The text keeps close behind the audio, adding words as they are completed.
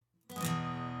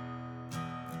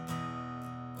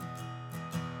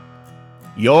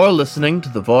You're listening to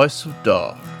The Voice of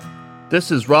Dog.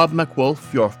 This is Rob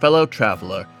McWolf, your fellow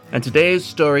traveler, and today's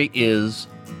story is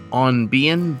On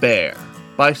Bein' Bear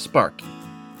by Sparky,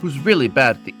 who's really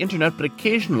bad at the internet but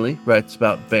occasionally writes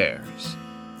about bears.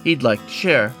 He'd like to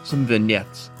share some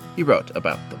vignettes he wrote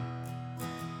about them.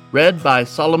 Read by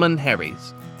Solomon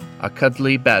Harries, a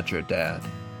cuddly badger dad.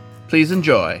 Please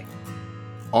enjoy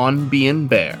On Bein'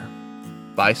 Bear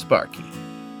by Sparky.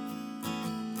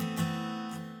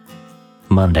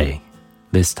 Monday,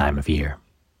 this time of year.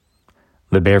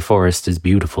 The bear forest is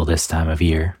beautiful this time of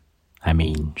year. I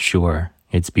mean, sure,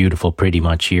 it's beautiful pretty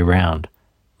much year-round,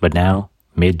 but now,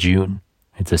 mid-June,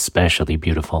 it's especially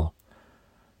beautiful.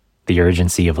 The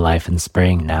urgency of life in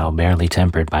spring now barely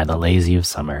tempered by the lazy of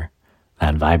summer,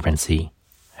 that vibrancy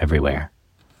everywhere.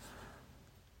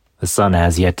 The sun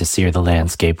has yet to sear the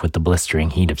landscape with the blistering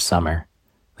heat of summer.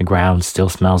 The ground still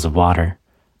smells of water,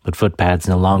 but footpads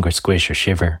no longer squish or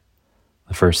shiver.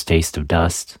 The first taste of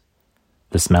dust.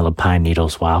 The smell of pine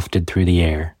needles wafted through the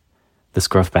air. The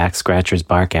scruffback scratchers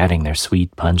bark adding their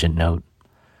sweet, pungent note.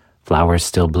 Flowers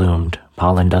still bloomed,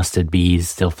 pollen-dusted bees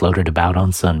still floated about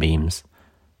on sunbeams.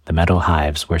 The meadow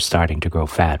hives were starting to grow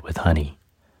fat with honey.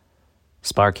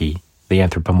 Sparky, the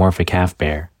anthropomorphic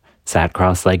half-bear, sat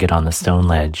cross-legged on the stone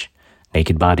ledge,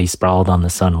 naked body sprawled on the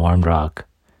sun-warmed rock.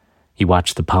 He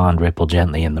watched the pond ripple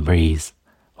gently in the breeze,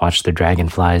 watched the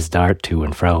dragonflies dart to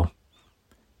and fro.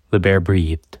 The bear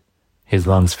breathed, his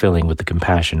lungs filling with the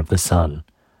compassion of the sun,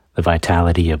 the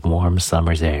vitality of warm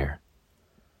summer's air.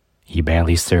 He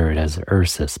barely stirred as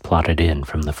Ursus plodded in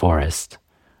from the forest,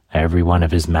 every one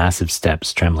of his massive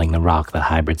steps trembling the rock the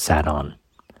hybrid sat on.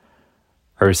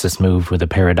 Ursus moved with a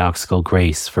paradoxical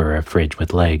grace for a fridge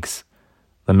with legs,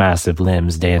 the massive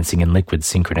limbs dancing in liquid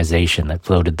synchronization that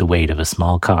floated the weight of a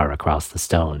small car across the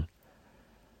stone.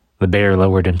 The bear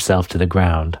lowered himself to the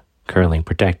ground, curling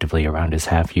protectively around his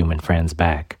half-human friend's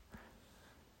back.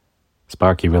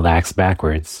 Sparky relaxed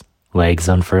backwards, legs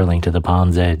unfurling to the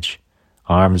pond's edge,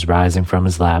 arms rising from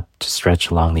his lap to stretch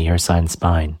along the ursine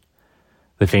spine,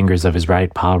 the fingers of his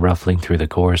right paw ruffling through the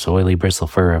coarse, oily bristle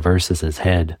fur of Ursus's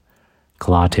head,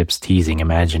 claw tips teasing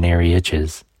imaginary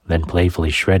itches, then playfully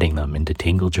shredding them into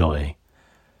tingle joy.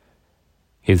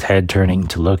 His head turning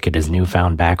to look at his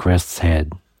newfound backrest's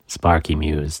head, Sparky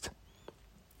mused,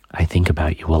 "I think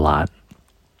about you a lot."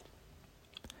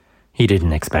 He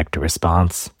didn't expect a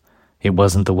response. It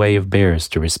wasn't the way of bears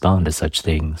to respond to such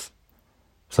things.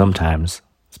 Sometimes,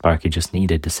 Sparky just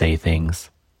needed to say things,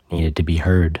 needed to be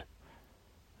heard.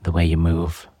 The way you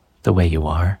move, the way you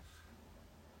are.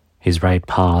 His right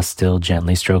paw still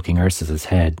gently stroking Ursus's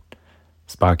head,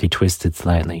 Sparky twisted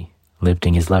slightly,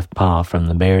 lifting his left paw from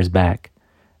the bear's back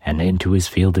and into his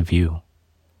field of view.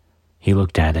 He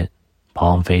looked at it,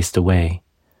 palm faced away,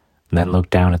 then looked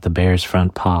down at the bear's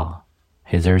front paw,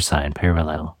 his ursine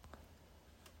parallel.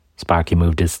 Sparky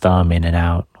moved his thumb in and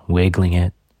out, wiggling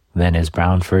it, then his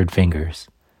brown-furred fingers,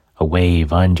 a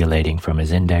wave undulating from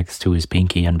his index to his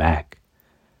pinky and back.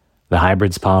 The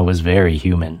hybrid's paw was very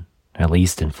human, at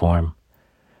least in form.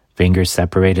 Fingers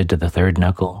separated to the third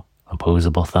knuckle,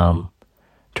 opposable thumb.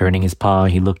 Turning his paw,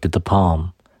 he looked at the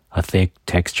palm, a thick,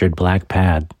 textured black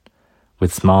pad,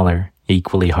 with smaller,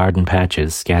 equally hardened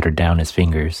patches scattered down his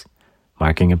fingers,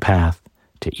 marking a path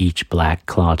to each black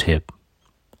claw tip.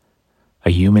 A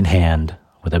human hand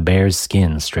with a bear's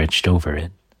skin stretched over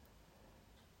it.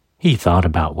 He thought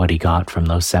about what he got from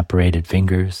those separated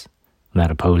fingers, that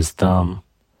opposed thumb.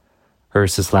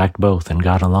 Ursus lacked both and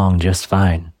got along just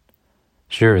fine.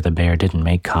 Sure, the bear didn't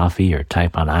make coffee or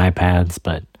type on iPads,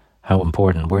 but how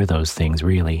important were those things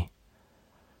really?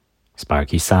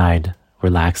 Sparky sighed,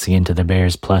 relaxing into the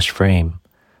bear's plush frame,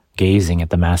 gazing at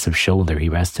the massive shoulder he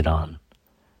rested on.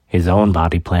 His own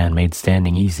body plan made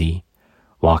standing easy,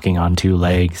 walking on two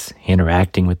legs,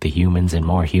 interacting with the humans in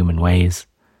more human ways.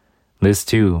 This,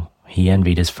 too, he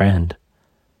envied his friend.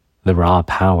 The raw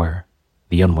power,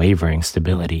 the unwavering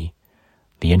stability,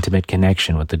 the intimate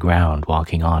connection with the ground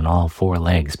walking on all four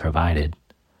legs provided.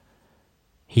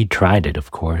 He'd tried it,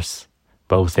 of course,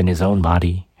 both in his own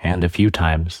body and a few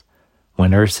times,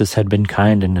 when Ursus had been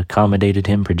kind and accommodated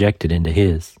him projected into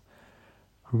his.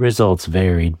 Results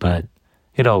varied, but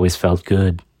it always felt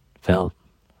good, felt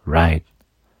right.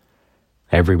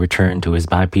 Every return to his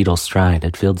bipedal stride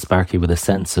had filled Sparky with a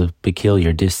sense of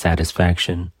peculiar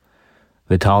dissatisfaction.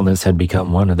 The tallness had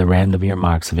become one of the random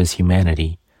earmarks of his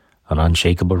humanity, an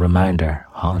unshakable reminder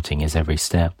haunting his every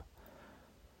step.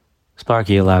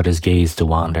 Sparky allowed his gaze to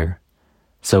wander,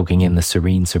 soaking in the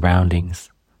serene surroundings.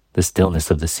 The stillness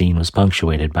of the scene was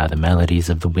punctuated by the melodies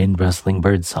of the wind-rustling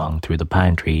birdsong through the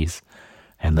pine trees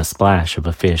and the splash of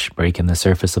a fish breaking the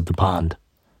surface of the pond.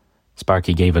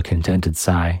 Sparky gave a contented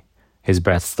sigh, his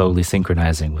breath slowly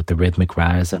synchronizing with the rhythmic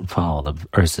rise and fall of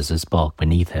Ursus's bulk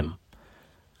beneath him.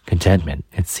 Contentment,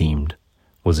 it seemed,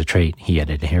 was a trait he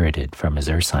had inherited from his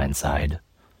Ursine side.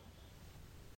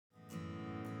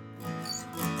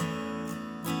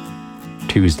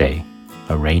 Tuesday,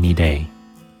 a rainy day.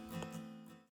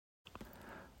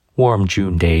 Warm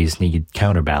June days need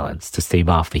counterbalance to stave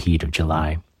off the heat of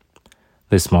July.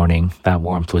 This morning, that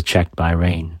warmth was checked by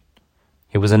rain.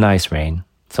 It was a nice rain,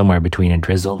 somewhere between a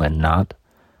drizzle and not,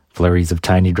 flurries of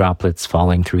tiny droplets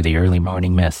falling through the early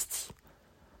morning mists.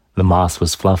 The moss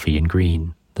was fluffy and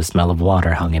green, the smell of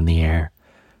water hung in the air,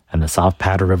 and the soft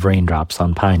patter of raindrops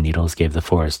on pine needles gave the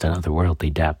forest an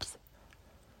otherworldly depth.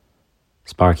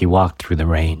 Sparky walked through the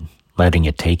rain, letting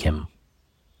it take him.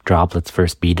 Droplets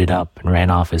first beaded up and ran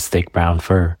off his thick brown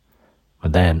fur,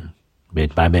 but then,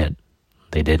 bit by bit,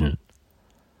 they didn't.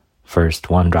 First,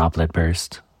 one droplet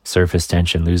burst, surface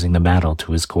tension losing the battle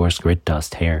to his coarse grit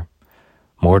dust hair.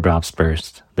 More drops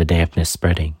burst, the dampness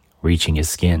spreading, reaching his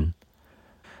skin.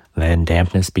 Then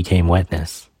dampness became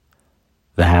wetness.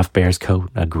 The half-bear's coat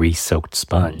a grease-soaked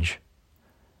sponge.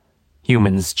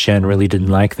 Humans generally didn't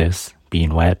like this,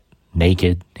 being wet,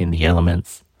 naked, in the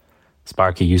elements.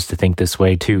 Sparky used to think this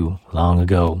way too, long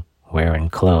ago,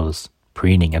 wearing clothes,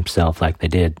 preening himself like they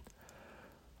did.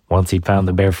 Once he'd found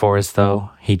the bare forest, though,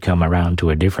 he'd come around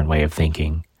to a different way of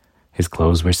thinking. His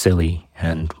clothes were silly,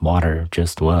 and water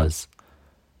just was.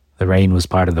 The rain was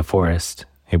part of the forest.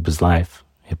 It was life.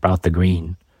 It brought the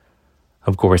green.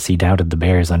 Of course, he doubted the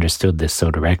bears understood this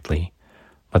so directly,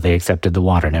 but they accepted the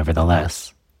water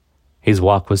nevertheless. His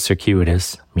walk was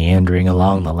circuitous, meandering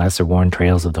along the lesser-worn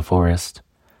trails of the forest.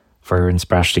 Ferns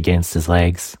brushed against his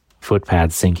legs,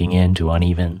 footpaths sinking into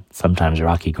uneven, sometimes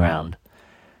rocky ground.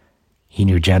 He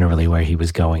knew generally where he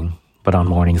was going, but on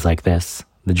mornings like this,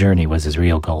 the journey was his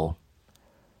real goal.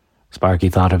 Sparky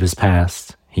thought of his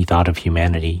past. He thought of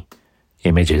humanity,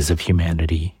 images of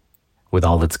humanity, with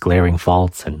all its glaring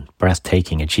faults and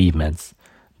breathtaking achievements,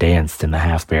 danced in the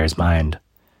half-bear's mind.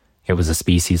 It was a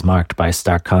species marked by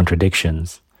stark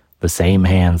contradictions. The same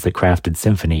hands that crafted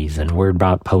symphonies and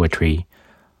word-brought poetry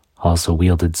also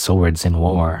wielded swords in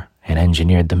war and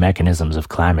engineered the mechanisms of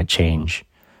climate change.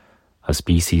 A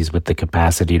species with the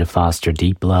capacity to foster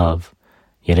deep love,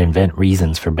 yet invent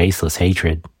reasons for baseless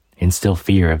hatred, instill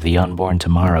fear of the unborn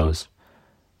tomorrows,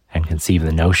 and conceive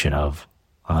the notion of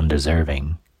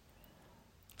undeserving.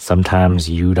 Sometimes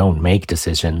you don't make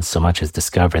decisions so much as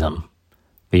discover them.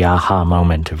 The aha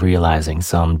moment of realizing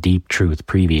some deep truth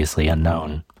previously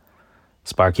unknown.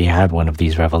 Sparky had one of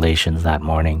these revelations that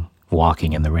morning,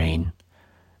 walking in the rain.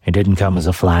 It didn't come as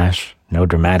a flash, no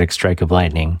dramatic strike of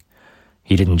lightning.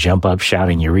 He didn't jump up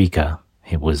shouting Eureka.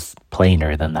 It was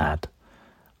plainer than that.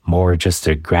 More just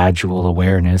a gradual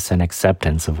awareness and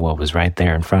acceptance of what was right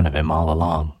there in front of him all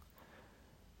along.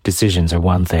 Decisions are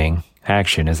one thing,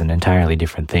 action is an entirely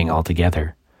different thing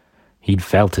altogether. He'd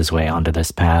felt his way onto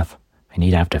this path, and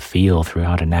he'd have to feel through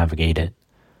how to navigate it.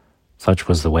 Such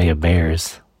was the way of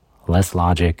bears. Less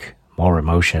logic, more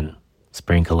emotion,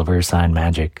 sprinkle of ursine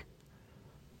magic.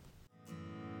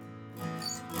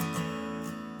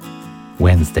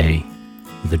 Wednesday,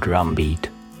 the drum beat.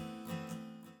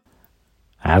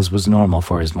 As was normal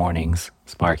for his mornings,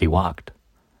 Sparky walked.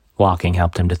 Walking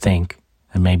helped him to think,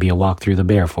 and maybe a walk through the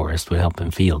bear forest would help him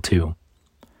feel too.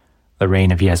 The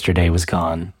rain of yesterday was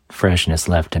gone, freshness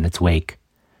left in its wake.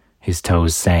 His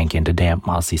toes sank into damp,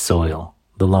 mossy soil.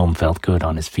 The loam felt good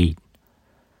on his feet.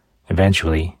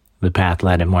 Eventually, the path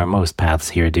led him where most paths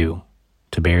here do,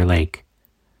 to Bear Lake.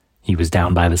 He was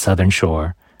down by the southern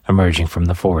shore, emerging from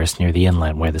the forest near the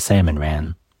inlet where the salmon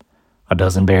ran. A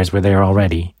dozen bears were there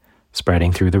already,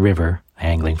 spreading through the river,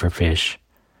 angling for fish.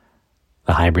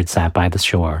 The hybrid sat by the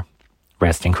shore,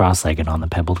 resting cross-legged on the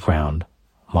pebbled ground,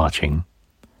 watching.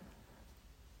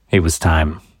 It was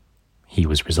time. He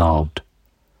was resolved.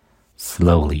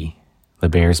 Slowly, the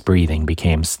bear's breathing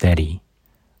became steady,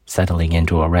 settling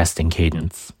into a resting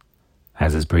cadence.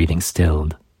 As his breathing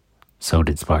stilled, so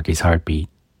did Sparky's heartbeat,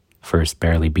 first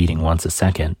barely beating once a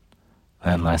second,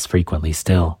 then less frequently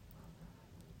still.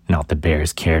 Not that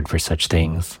bears cared for such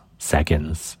things,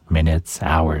 seconds, minutes,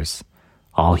 hours,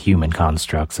 all human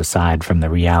constructs aside from the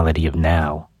reality of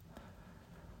now.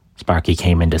 Sparky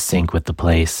came into sync with the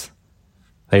place.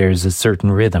 There's a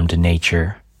certain rhythm to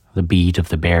nature, the beat of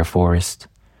the bear forest,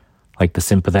 like the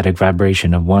sympathetic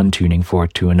vibration of one tuning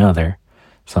fork to another.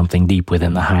 Something deep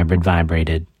within the hybrid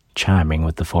vibrated, chiming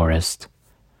with the forest.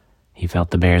 He felt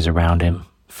the bears around him,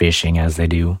 fishing as they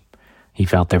do. He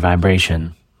felt their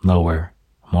vibration, lower,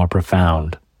 more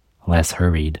profound, less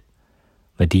hurried.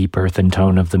 The deep earthen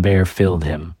tone of the bear filled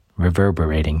him,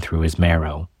 reverberating through his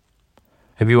marrow.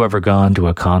 Have you ever gone to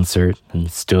a concert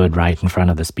and stood right in front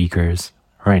of the speakers,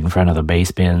 right in front of the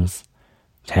bass bins?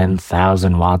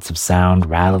 10,000 watts of sound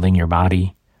rattling your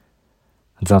body?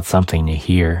 It's not something you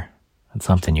hear, it's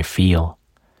something you feel.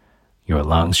 Your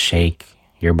lungs shake,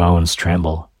 your bones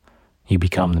tremble. You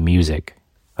become the music,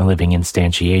 a living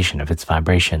instantiation of its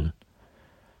vibration.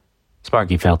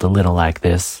 Sparky felt a little like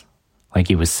this, like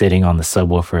he was sitting on the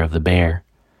subwoofer of the bear.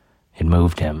 It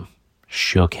moved him,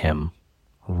 shook him,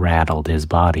 rattled his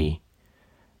body.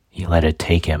 He let it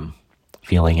take him,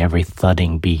 feeling every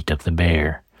thudding beat of the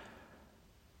bear.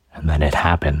 And then it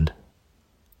happened.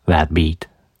 That beat,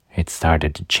 it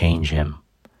started to change him,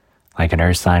 like an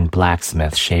ursine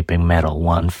blacksmith shaping metal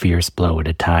one fierce blow at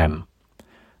a time.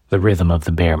 The rhythm of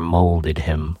the bear molded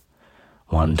him,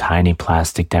 one tiny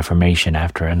plastic deformation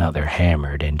after another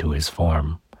hammered into his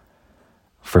form.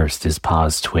 First his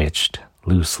paws twitched,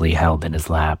 loosely held in his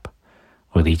lap.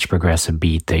 With each progressive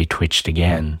beat they twitched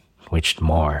again, twitched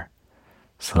more.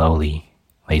 Slowly,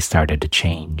 they started to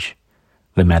change.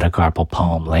 The metacarpal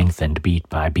palm lengthened beat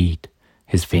by beat,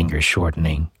 his fingers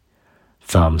shortening.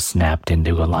 Thumbs snapped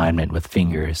into alignment with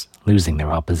fingers, losing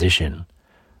their opposition.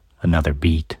 Another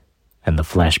beat, and the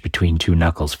flesh between two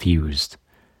knuckles fused.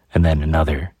 And then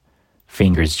another.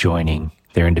 Fingers joining,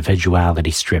 their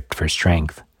individuality stripped for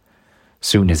strength.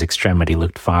 Soon his extremity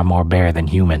looked far more bare than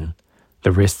human,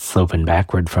 the wrist sloping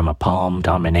backward from a palm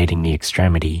dominating the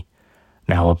extremity,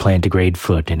 now a plantigrade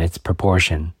foot in its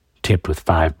proportion, tipped with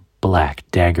 5 black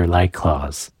dagger-like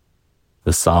claws.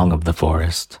 The song of the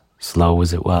forest, slow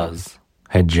as it was,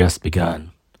 had just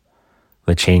begun.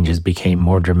 The changes became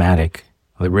more dramatic,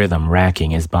 the rhythm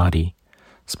racking his body.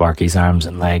 Sparky's arms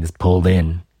and legs pulled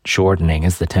in, shortening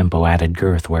as the tempo added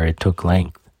girth where it took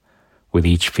length. With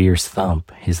each fierce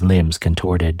thump, his limbs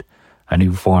contorted, a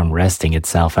new form wresting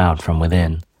itself out from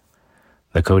within.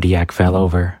 The Kodiak fell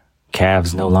over,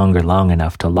 calves no longer long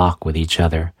enough to lock with each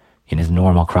other in his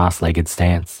normal cross-legged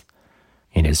stance.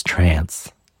 In his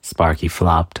trance, Sparky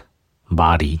flopped,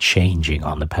 body changing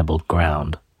on the pebbled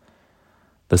ground.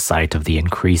 The sight of the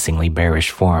increasingly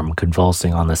bearish form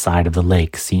convulsing on the side of the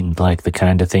lake seemed like the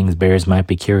kind of things bears might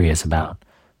be curious about,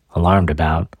 alarmed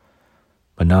about,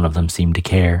 but none of them seemed to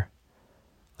care.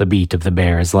 The beat of the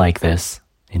bear is like this,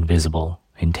 invisible,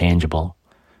 intangible.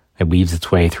 It weaves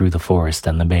its way through the forest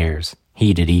and the bears,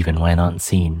 heeded even when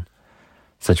unseen.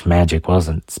 Such magic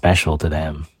wasn't special to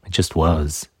them, it just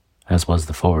was, as was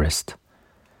the forest.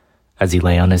 As he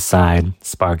lay on his side,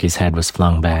 Sparky's head was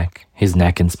flung back, his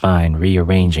neck and spine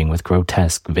rearranging with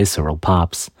grotesque, visceral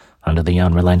pops under the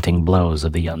unrelenting blows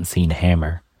of the unseen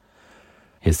hammer.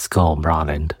 His skull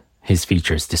broadened, his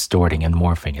features distorting and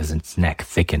morphing as its neck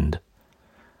thickened.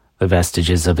 The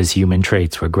vestiges of his human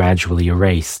traits were gradually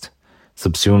erased,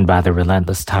 subsumed by the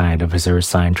relentless tide of his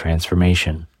ursine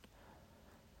transformation.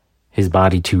 His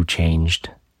body too changed,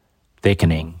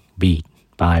 thickening beat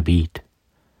by beat.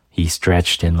 He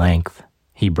stretched in length,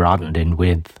 he broadened in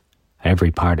width,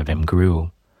 every part of him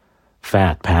grew.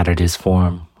 Fat padded his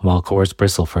form, while coarse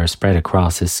bristle fur spread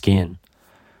across his skin.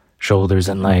 Shoulders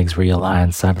and legs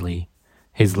realigned subtly,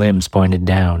 his limbs pointed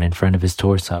down in front of his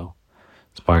torso.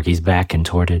 Sparky's back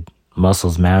contorted,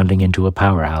 muscles mounding into a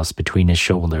powerhouse between his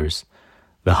shoulders,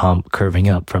 the hump curving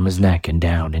up from his neck and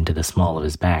down into the small of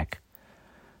his back.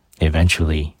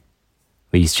 Eventually,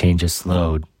 these changes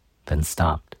slowed, then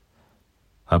stopped.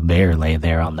 A bear lay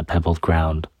there on the pebbled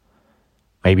ground.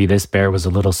 Maybe this bear was a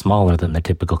little smaller than the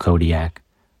typical Kodiak,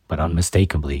 but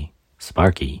unmistakably,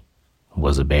 Sparky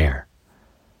was a bear.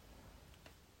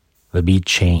 The beat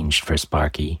changed for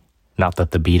Sparky. Not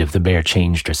that the beat of the bear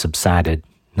changed or subsided,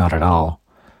 not at all.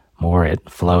 More, it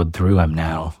flowed through him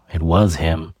now. It was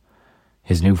him.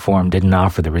 His new form didn't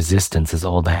offer the resistance his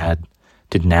old had,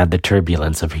 didn't add the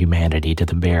turbulence of humanity to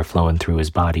the bear flowing through his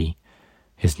body.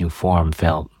 His new form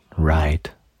felt right.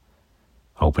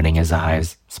 Opening his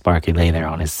eyes, Sparky lay there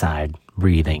on his side,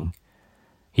 breathing.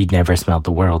 He'd never smelled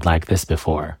the world like this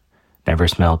before, never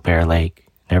smelled Bear Lake,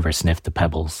 never sniffed the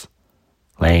pebbles.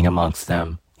 Laying amongst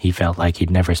them, he felt like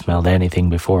he'd never smelled anything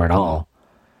before at all.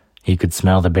 He could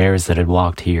smell the bears that had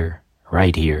walked here,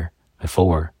 right here,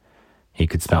 before. He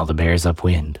could smell the bears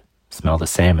upwind, smell the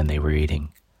salmon they were eating.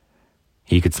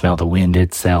 He could smell the wind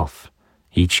itself,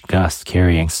 each gust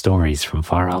carrying stories from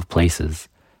far-off places,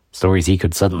 stories he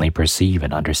could suddenly perceive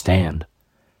and understand.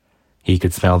 He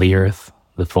could smell the earth,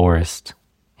 the forest.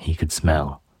 He could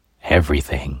smell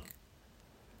everything.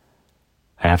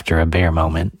 After a bare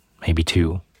moment, maybe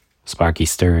 2, Sparky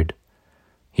stirred.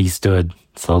 He stood,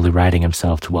 slowly righting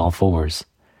himself to all fours.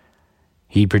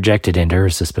 He projected into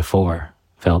Ursus before,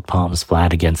 felt palms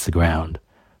flat against the ground,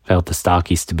 felt the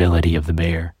stocky stability of the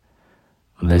bear.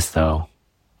 This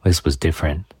was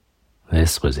different.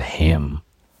 This was him.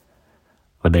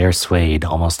 The bear swayed,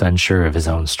 almost unsure of his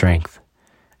own strength.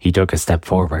 He took a step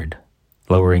forward,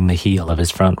 lowering the heel of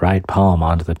his front right palm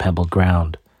onto the pebbled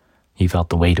ground. He felt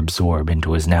the weight absorb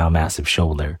into his now massive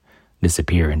shoulder,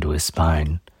 disappear into his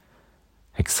spine.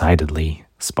 Excitedly,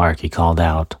 Sparky called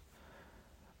out.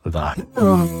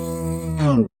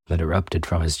 The that erupted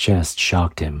from his chest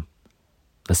shocked him.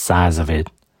 The size of it,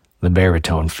 the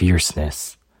baritone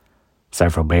fierceness.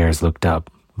 Several bears looked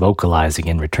up, vocalizing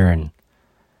in return.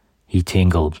 He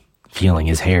tingled, feeling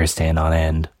his hair stand on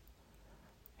end.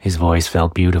 His voice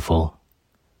felt beautiful.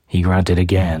 He grunted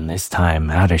again, this time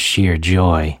out of sheer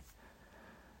joy.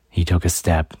 He took a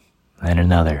step, then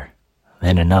another.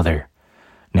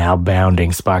 Now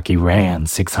bounding, Sparky ran,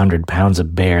 600 pounds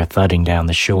of bear thudding down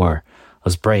the shore,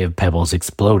 a spray of pebbles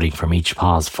exploding from each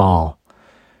paw's fall.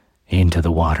 Into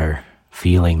the water,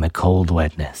 feeling the cold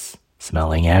wetness,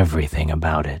 smelling everything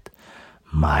about it.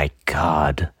 My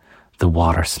God, the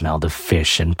water smelled of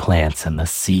fish and plants and the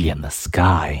sea and the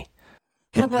sky.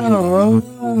 He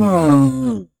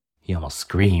almost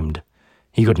screamed.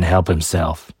 He couldn't help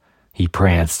himself. He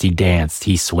pranced, he danced,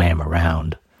 he swam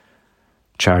around.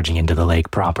 Charging into the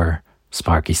lake proper,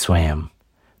 Sparky swam,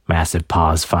 massive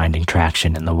paws finding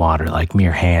traction in the water like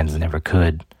mere hands never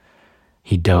could.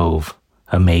 He dove,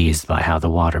 amazed by how the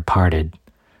water parted.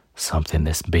 Something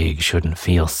this big shouldn't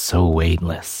feel so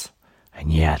weightless.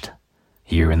 And yet,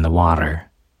 here in the water,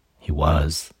 he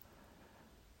was.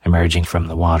 Emerging from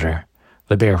the water,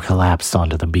 the bear collapsed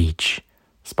onto the beach.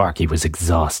 Sparky was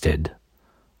exhausted.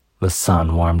 The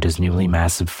sun warmed his newly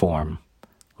massive form.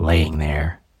 Laying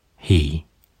there, he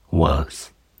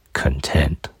was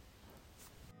content.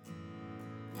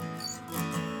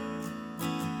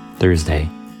 Thursday,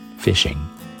 fishing.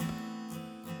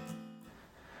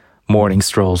 Morning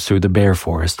strolls through the bear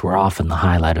forest were often the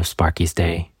highlight of Sparky's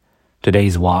day.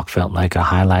 Today's walk felt like a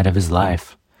highlight of his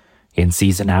life. In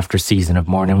season after season of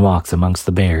morning walks amongst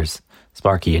the bears,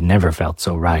 Sparky had never felt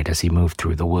so right as he moved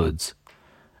through the woods.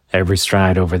 Every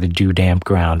stride over the dew-damp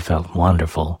ground felt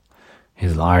wonderful,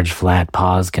 his large flat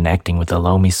paws connecting with the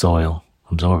loamy soil,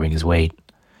 absorbing his weight.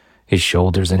 His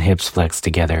shoulders and hips flexed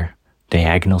together,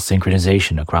 diagonal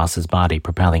synchronization across his body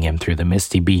propelling him through the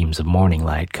misty beams of morning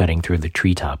light cutting through the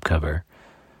treetop cover.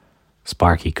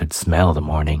 Sparky could smell the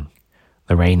morning.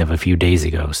 The rain of a few days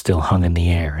ago still hung in the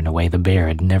air in a way the bear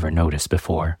had never noticed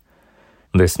before.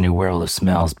 This new world of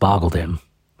smells boggled him,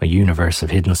 a universe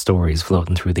of hidden stories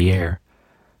floating through the air.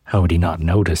 How had he not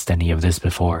noticed any of this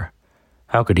before?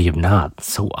 How could he have not?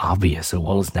 So obvious it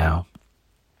was now.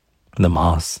 The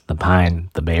moss, the pine,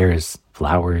 the bears,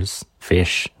 flowers,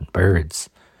 fish, and birds.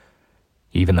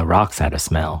 Even the rocks had a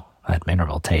smell, that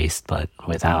mineral taste, but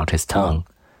without his tongue.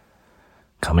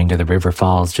 Coming to the river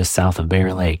falls just south of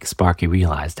Bear Lake, Sparky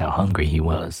realized how hungry he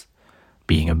was.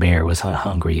 Being a bear was a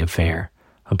hungry affair,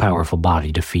 a powerful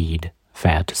body to feed,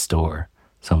 fat to store,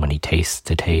 so many tastes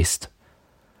to taste.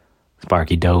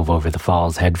 Sparky dove over the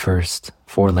falls head first,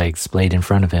 forelegs splayed in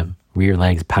front of him, rear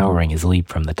legs powering his leap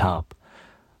from the top.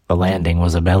 The landing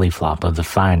was a belly flop of the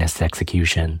finest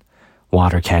execution,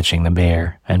 water catching the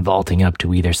bear and vaulting up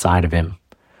to either side of him.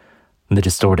 The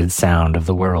distorted sound of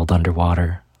the world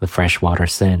underwater, the freshwater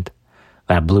scent,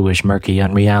 that bluish murky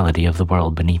unreality of the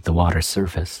world beneath the water's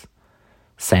surface.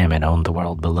 Salmon owned the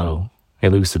world below.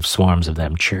 Elusive swarms of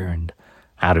them churned,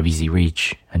 out of easy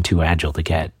reach and too agile to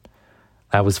get.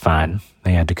 That was fine.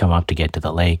 They had to come up to get to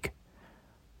the lake.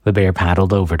 The bear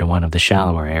paddled over to one of the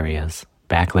shallower areas,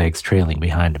 back legs trailing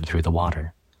behind him through the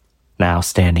water. Now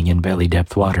standing in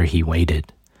belly-depth water, he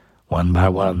waited. One by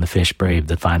one, the fish braved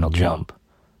the final jump.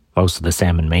 Most of the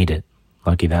salmon made it.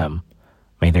 Lucky them.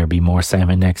 May there be more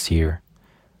salmon next year.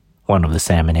 One of the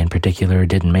salmon in particular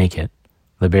didn't make it,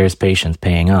 the bear's patience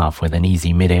paying off with an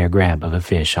easy mid-air grab of a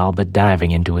fish all but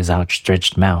diving into his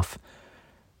outstretched mouth,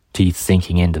 teeth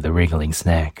sinking into the wriggling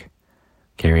snack.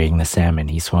 Carrying the salmon,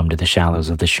 he swam to the shallows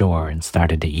of the shore and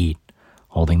started to eat,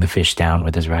 holding the fish down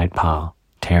with his right paw,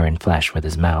 tearing flesh with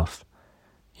his mouth.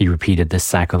 He repeated this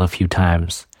cycle a few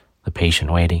times, the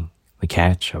patient waiting, the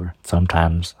catch, or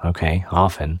sometimes,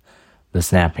 often, the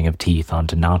snapping of teeth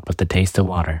onto naught but the taste of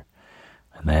water,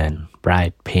 and then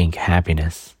bright pink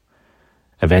happiness.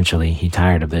 Eventually, he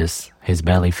tired of this, his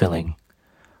belly filling.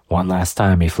 One last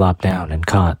time he flopped down and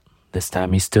caught. This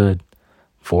time he stood,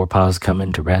 forepaws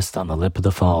coming to rest on the lip of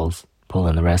the falls,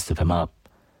 pulling the rest of him up.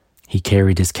 He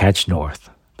carried his catch north,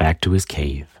 back to his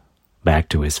cave, back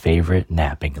to his favorite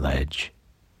napping ledge.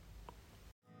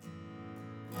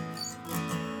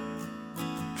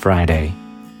 Friday,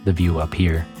 the view up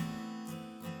here.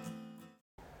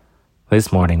 This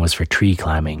morning was for tree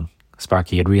climbing.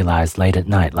 Sparky had realized late at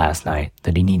night last night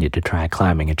that he needed to try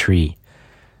climbing a tree.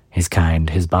 His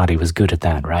body was good at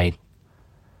that, right?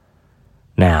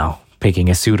 Now, picking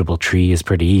a suitable tree is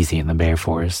pretty easy in the bear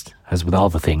forest, as with all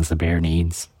the things the bear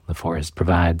needs, the forest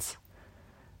provides.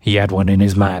 He had one in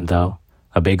his mind, though,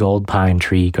 a big old pine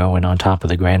tree growing on top of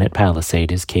the granite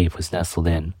palisade his cave was nestled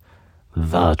in.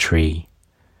 The tree.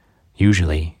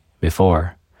 Usually,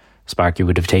 before, Sparky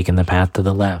would have taken the path to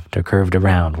the left or curved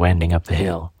around, wending up the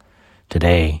hill.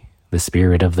 Today, the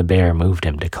spirit of the bear moved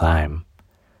him to climb.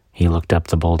 He looked up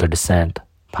the boulder descent,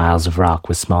 piles of rock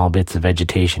with small bits of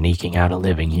vegetation eking out a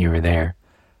living here or there,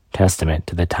 testament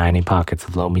to the tiny pockets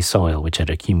of loamy soil which had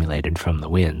accumulated from the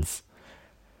winds.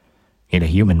 In a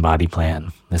human body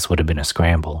plan, this would have been a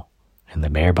scramble. In the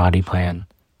bear body plan,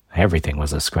 everything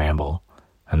was a scramble,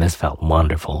 and this felt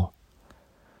wonderful.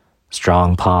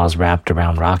 Strong paws wrapped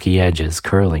around rocky edges,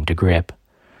 curling to grip.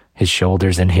 His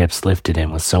shoulders and hips lifted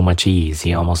him with so much ease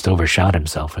he almost overshot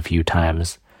himself a few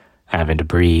times, having to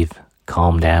breathe,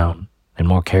 calm down, and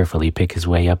more carefully pick his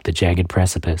way up the jagged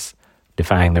precipice,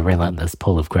 defying the relentless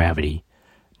pull of gravity,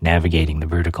 navigating the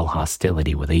vertical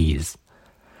hostility with ease.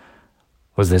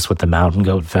 Was this what the mountain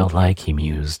goat felt like, he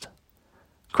mused.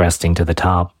 Cresting to the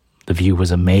top, the view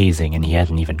was amazing and he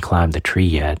hadn't even climbed the tree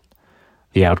yet.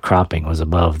 The outcropping was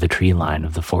above the tree line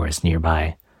of the forest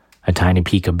nearby. A tiny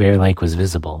peak of Bear Lake was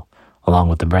visible, along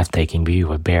with the breathtaking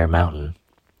view of Bear Mountain,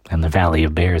 and the Valley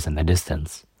of Bears in the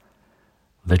distance.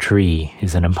 The tree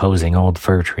is an imposing old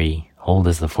fir tree, old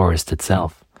as the forest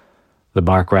itself. The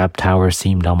bark-wrapped tower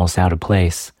seemed almost out of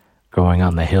place, growing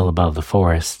on the hill above the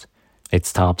forest,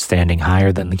 its top standing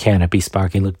higher than the canopy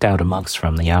Sparky looked out amongst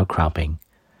from the outcropping.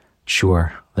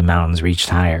 Sure, the mountains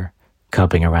reached higher,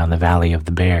 cupping around the Valley of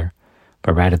the Bear,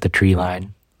 but right at the tree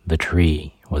line, the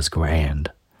tree was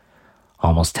grand.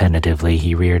 Almost tentatively,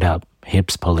 he reared up,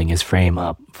 hips pulling his frame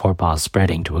up, forepaws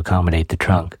spreading to accommodate the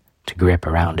trunk, to grip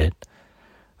around it.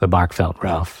 The bark felt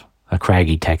rough, a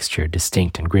craggy texture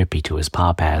distinct and grippy to his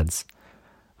paw pads.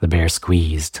 The bear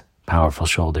squeezed, powerful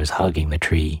shoulders hugging the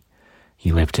tree.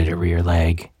 He lifted a rear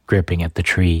leg, gripping at the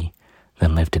tree,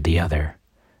 then lifted the other,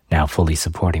 now fully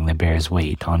supporting the bear's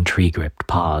weight on tree-gripped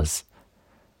paws.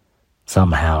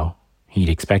 Somehow, he'd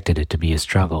expected it to be a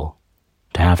struggle,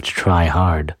 to have to try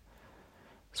hard.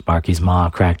 Sparky's maw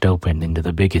cracked open into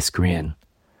the biggest grin.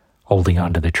 Holding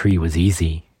onto the tree was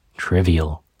easy,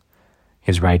 trivial.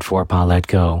 His right forepaw let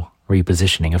go,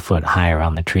 repositioning a foot higher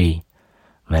on the tree.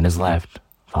 Then his left,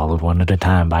 followed one at a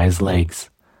time by his legs.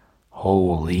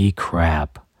 Holy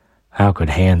crap. How could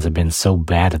hands have been so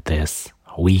bad at this?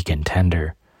 Weak and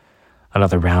tender.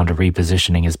 Another round of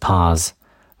repositioning his paws,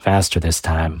 faster this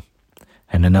time.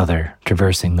 And another,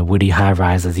 traversing the woody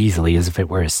high-rise as easily as if it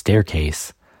were a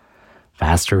staircase.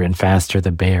 Faster and faster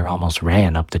the bear almost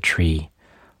ran up the tree,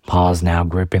 paws now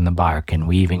gripping the bark and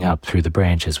weaving up through the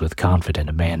branches with confident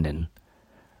abandon.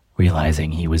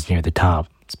 Realizing he was near the top,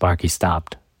 Sparky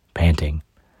stopped, panting.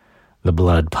 The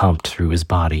blood pumped through his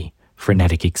body,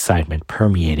 frenetic excitement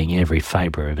permeating every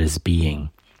fiber of his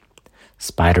being.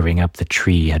 Spidering up the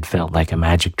tree had felt like a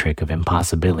magic trick of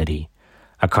impossibility,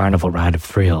 a carnival ride of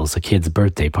thrills, a kid's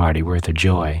birthday party worth of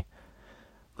joy.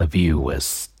 The view was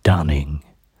stunning.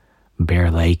 Bear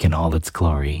Lake in all its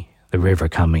glory, the river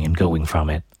coming and going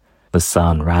from it, the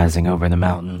sun rising over the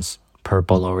mountains,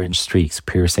 purple-orange streaks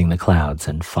piercing the clouds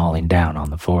and falling down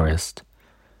on the forest.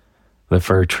 The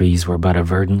fir trees were but a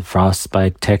verdant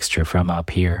frost-spiked texture from up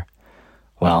here.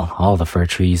 Well, all the fir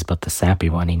trees but the sappy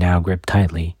one he now gripped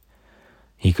tightly.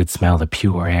 He could smell the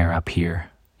pure air up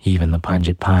here. Even the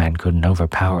pungent pine couldn't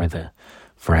overpower the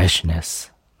freshness,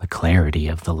 the clarity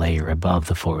of the layer above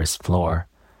the forest floor.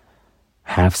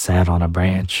 Half sat on a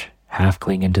branch, half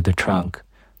clinging to the trunk,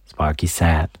 Sparky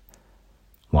sat,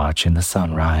 watching the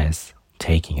sunrise,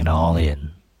 taking it all in.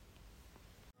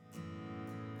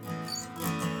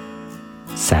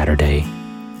 Saturday.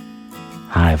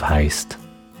 Hive heist.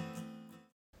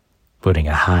 Putting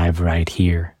a hive right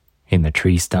here, in the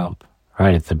tree stump,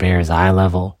 right at the bear's eye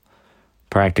level.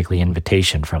 Practically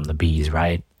invitation from the bees,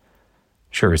 right?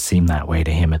 Sure seemed that way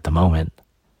to him at the moment.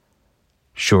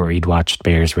 Sure, he'd watched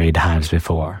bears raid hives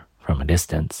before, from a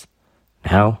distance.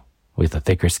 Now, with a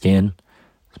thicker skin,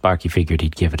 Sparky figured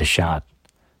he'd give it a shot.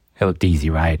 It looked easy,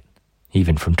 right?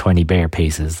 Even from 20 bear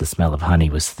paces, the smell of honey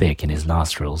was thick in his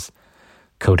nostrils,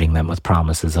 coating them with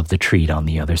promises of the treat on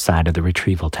the other side of the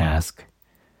retrieval task.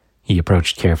 He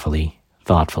approached carefully,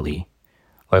 thoughtfully,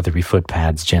 leathery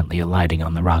footpads gently alighting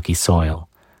on the rocky soil,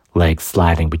 legs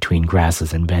sliding between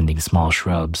grasses and bending small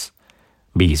shrubs.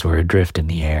 Bees were adrift in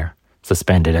the air,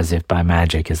 suspended as if by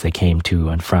magic as they came to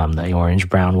and from the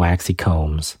orange-brown waxy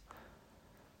combs.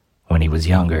 When he was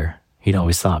younger, he'd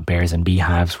always thought bears and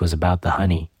beehives was about the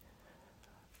honey.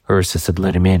 Ursus had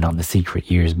let him in on the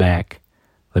secret years back.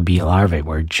 The bee larvae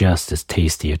were just as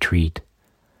tasty a treat.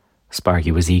 Sparky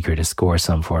was eager to score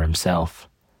some for himself.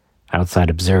 Outside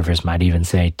observers might even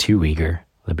say too eager,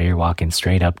 the bear walking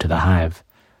straight up to the hive.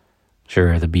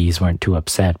 Sure, the bees weren't too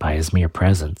upset by his mere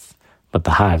presence, but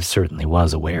the hive certainly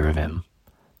was aware of him.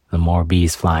 The more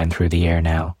bees flying through the air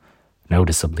now,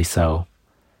 noticeably so.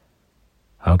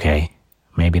 Okay,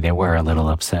 maybe they were a little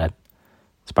upset.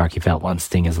 Sparky felt one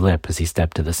sting his lip as he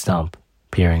stepped to the stump,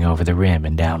 peering over the rim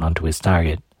and down onto his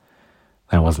target.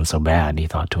 That wasn't so bad, he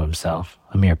thought to himself.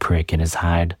 A mere prick in his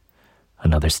hide.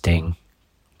 Another sting.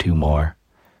 2 more.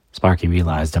 Sparky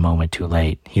realized a moment too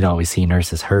late. He'd always seen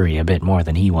Ursus hurry a bit more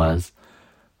than he was.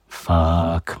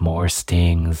 Fuck, more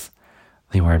stings.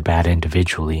 They weren't bad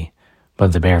individually,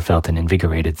 but the bear felt an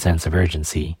invigorated sense of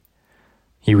urgency.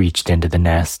 He reached into the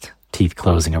nest, teeth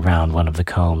closing around one of the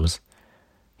combs.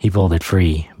 He pulled it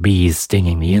free, bees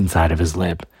stinging the inside of his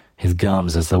lip, his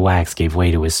gums as the wax gave way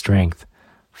to his strength.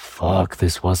 Fuck,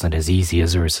 this wasn't as easy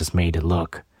as Ursus made it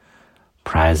look.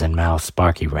 Prize in mouth,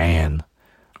 Sparky ran.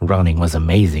 Running was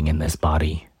amazing in this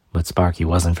body, but Sparky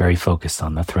wasn't very focused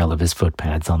on the thrill of his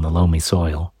footpads on the loamy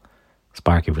soil.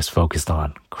 Sparky was focused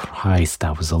on, Christ,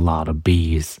 that was a lot of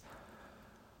bees.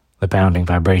 The pounding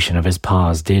vibration of his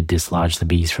paws did dislodge the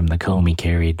bees from the comb he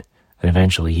carried, and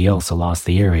eventually he also lost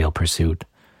the aerial pursuit.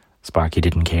 Sparky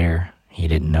didn't care. He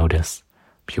didn't notice.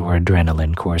 Pure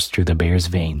adrenaline coursed through the bear's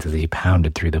veins as he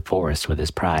pounded through the forest with his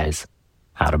prize.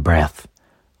 Out of breath,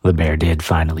 the bear did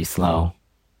finally slow,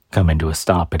 coming to a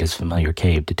stop at his familiar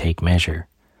cave to take measure.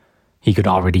 He could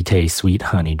already taste sweet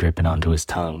honey dripping onto his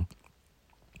tongue.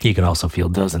 He could also feel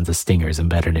dozens of stingers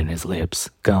embedded in his lips,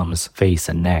 gums, face,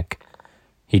 and neck.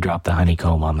 He dropped the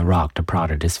honeycomb on the rock to prod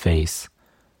at his face.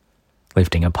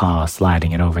 Lifting a paw,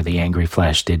 sliding it over the angry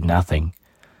flesh did nothing.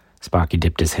 Sparky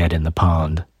dipped his head in the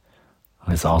pond.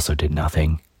 This also did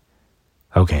nothing.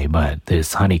 Okay, but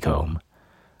this honeycomb.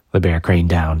 The bear craned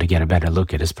down to get a better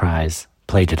look at his prize,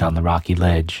 played it on the rocky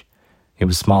ledge. It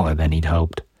was smaller than he'd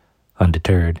hoped.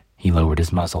 Undeterred, he lowered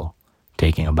his muzzle,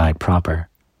 taking a bite proper,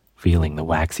 feeling the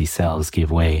waxy cells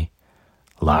give way.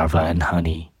 Larva and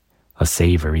honey, a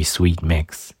savory sweet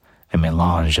mix, a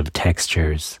melange of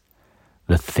textures.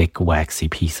 The thick waxy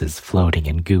pieces floating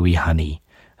in gooey honey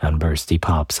and bursty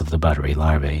pops of the buttery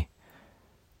larvae.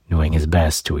 Doing his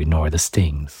best to ignore the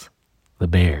stings, the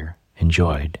bear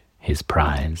enjoyed his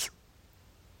prize.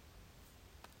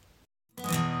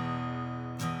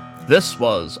 This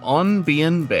was On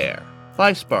Bein' Bear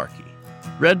by Sparky,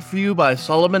 read for you by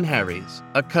Solomon Harries,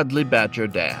 a cuddly badger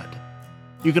dad.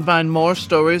 You can find more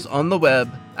stories on the web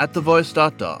at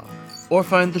thevoice.dog, or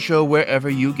find the show wherever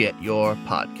you get your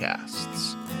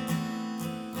podcasts.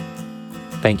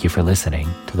 Thank you for listening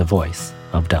to The Voice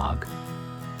of Dog.